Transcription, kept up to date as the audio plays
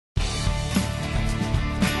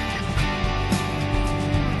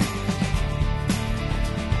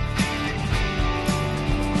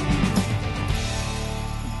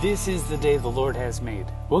This is the day the Lord has made.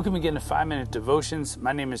 Welcome again to 5-Minute Devotions.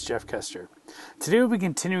 My name is Jeff Kester. Today we'll be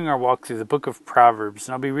continuing our walk through the book of Proverbs,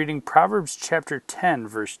 and I'll be reading Proverbs chapter 10,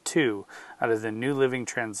 verse 2 out of the New Living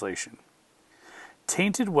Translation.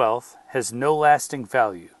 Tainted wealth has no lasting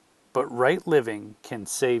value, but right living can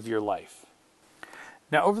save your life.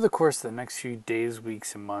 Now, over the course of the next few days,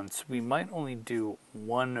 weeks, and months, we might only do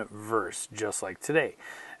one verse just like today.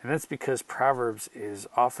 And that's because Proverbs is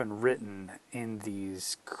often written in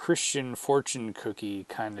these Christian fortune cookie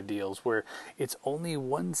kind of deals where it's only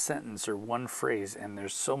one sentence or one phrase and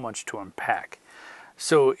there's so much to unpack.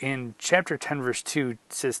 So in chapter 10, verse 2, it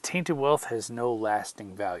says, tainted wealth has no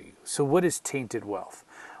lasting value. So what is tainted wealth?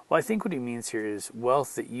 Well, I think what he means here is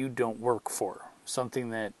wealth that you don't work for, something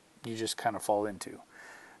that you just kind of fall into.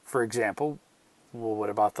 For example, well, what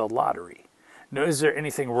about the lottery? Now, is there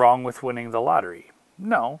anything wrong with winning the lottery?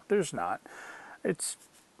 No, there's not. It's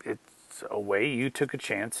a way you took a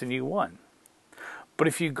chance and you won. But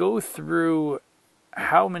if you go through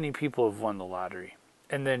how many people have won the lottery,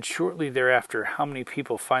 and then shortly thereafter, how many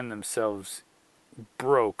people find themselves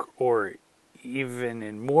broke or even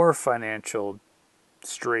in more financial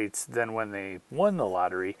straits than when they won the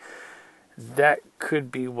lottery, that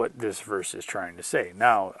could be what this verse is trying to say.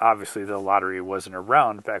 Now, obviously, the lottery wasn't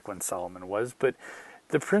around back when Solomon was, but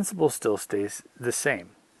the principle still stays the same.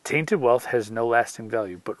 Tainted wealth has no lasting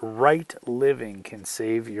value, but right living can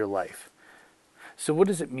save your life. So what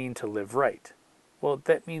does it mean to live right? Well,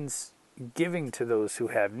 that means giving to those who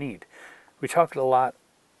have need. We talked a lot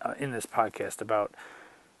in this podcast about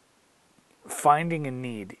finding a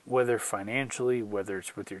need, whether financially, whether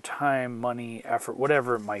it's with your time, money, effort,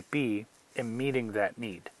 whatever it might be, and meeting that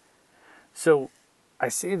need. So I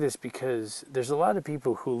say this because there's a lot of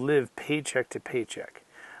people who live paycheck to paycheck,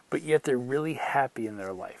 but yet they're really happy in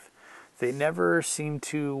their life. They never seem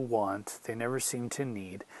to want, they never seem to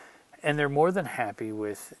need, and they're more than happy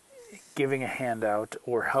with giving a handout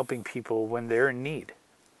or helping people when they're in need.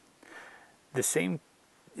 The same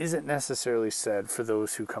isn't necessarily said for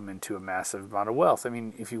those who come into a massive amount of wealth. I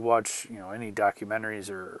mean, if you watch, any documentaries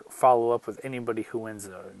or follow up with anybody who wins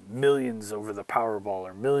millions over the Powerball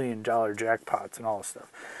or $1 million jackpots and all this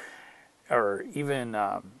stuff, or even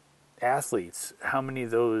athletes, how many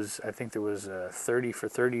of those, I think there was a 30 for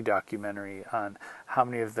 30 documentary on how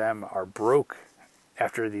many of them are broke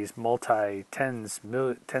after these tens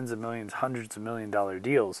of millions, hundreds of $1 million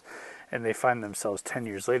deals, and they find themselves 10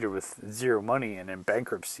 years later with zero money and in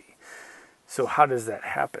bankruptcy. So how does that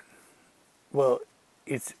happen? Well,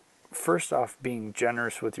 it's first off being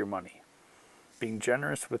generous with your money, being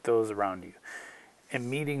generous with those around you, and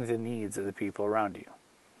meeting the needs of the people around you.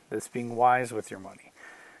 That's being wise with your money.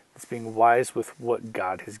 That's being wise with what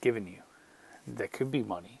God has given you. That could be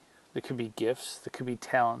money. That could be gifts. That could be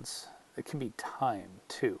talents. That can be time,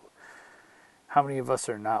 too. How many of us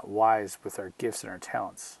are not wise with our gifts and our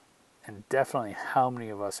talents? And definitely how many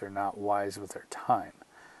of us are not wise with our time?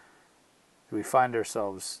 Do we find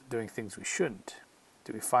ourselves doing things we shouldn't?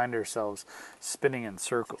 Do we find ourselves spinning in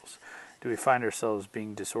circles? Do we find ourselves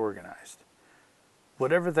being disorganized?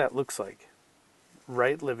 Whatever that looks like,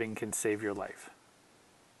 right living can save your life.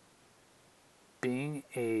 Being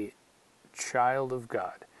a child of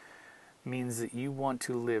God means that you want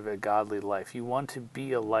to live a godly life. You want to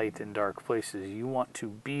be a light in dark places. You want to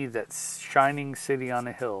be that shining city on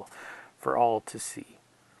a hill for all to see.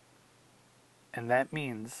 And that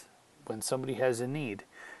means when somebody has a need,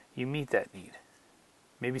 you meet that need.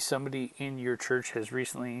 Maybe somebody in your church has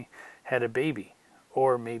recently had a baby,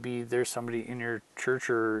 or maybe there's somebody in your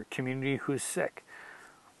church or community who's sick.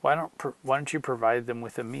 Why don't you provide them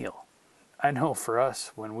with a meal? I know for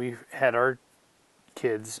us, when we had our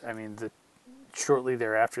kids, shortly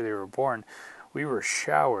thereafter they were born, we were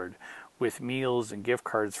showered with meals and gift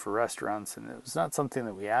cards for restaurants, and it was not something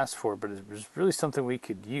that we asked for, but it was really something we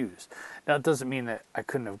could use. Now, it doesn't mean that I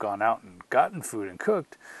couldn't have gone out and gotten food and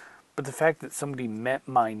cooked, but the fact that somebody met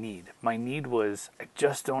my need was, I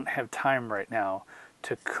just don't have time right now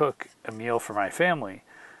to cook a meal for my family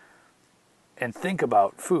and think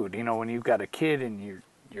about food. When you've got a kid and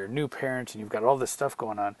you're a new parent and you've got all this stuff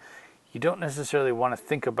going on, you don't necessarily want to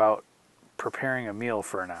think about preparing a meal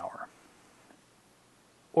for an hour.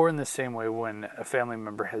 Or in the same way, when a family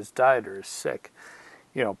member has died or is sick,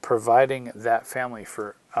 providing that family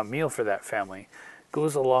for a meal for that family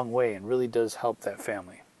goes a long way and really does help that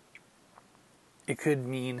family. It could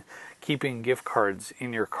mean keeping gift cards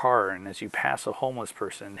in your car, and as you pass a homeless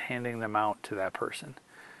person, handing them out to that person.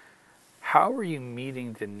 How are you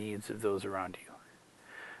meeting the needs of those around you?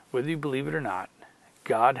 Whether you believe it or not,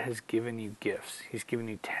 God has given you gifts. He's given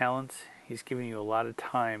you talents. He's given you a lot of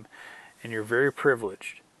time, and you're very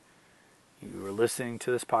privileged. You are listening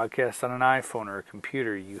to this podcast on an iPhone or a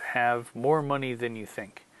computer. You have more money than you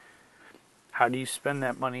think. How do you spend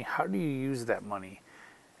that money? How do you use that money?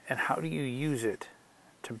 And how do you use it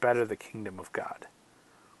to better the kingdom of God?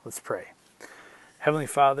 Let's pray. Heavenly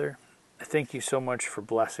Father, I thank you so much for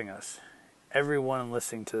blessing us. Everyone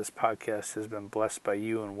listening to this podcast has been blessed by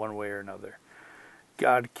you in one way or another.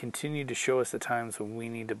 God, continue to show us the times when we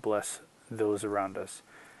need to bless those around us.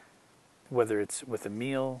 Whether it's with a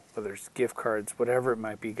meal, whether it's gift cards, whatever it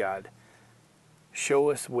might be, God. Show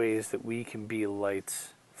us ways that we can be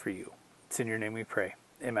lights for you. It's in your name we pray.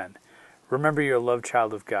 Amen. Remember, you're a loved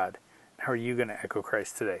child of God. How are you going to echo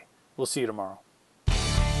Christ today? We'll see you tomorrow.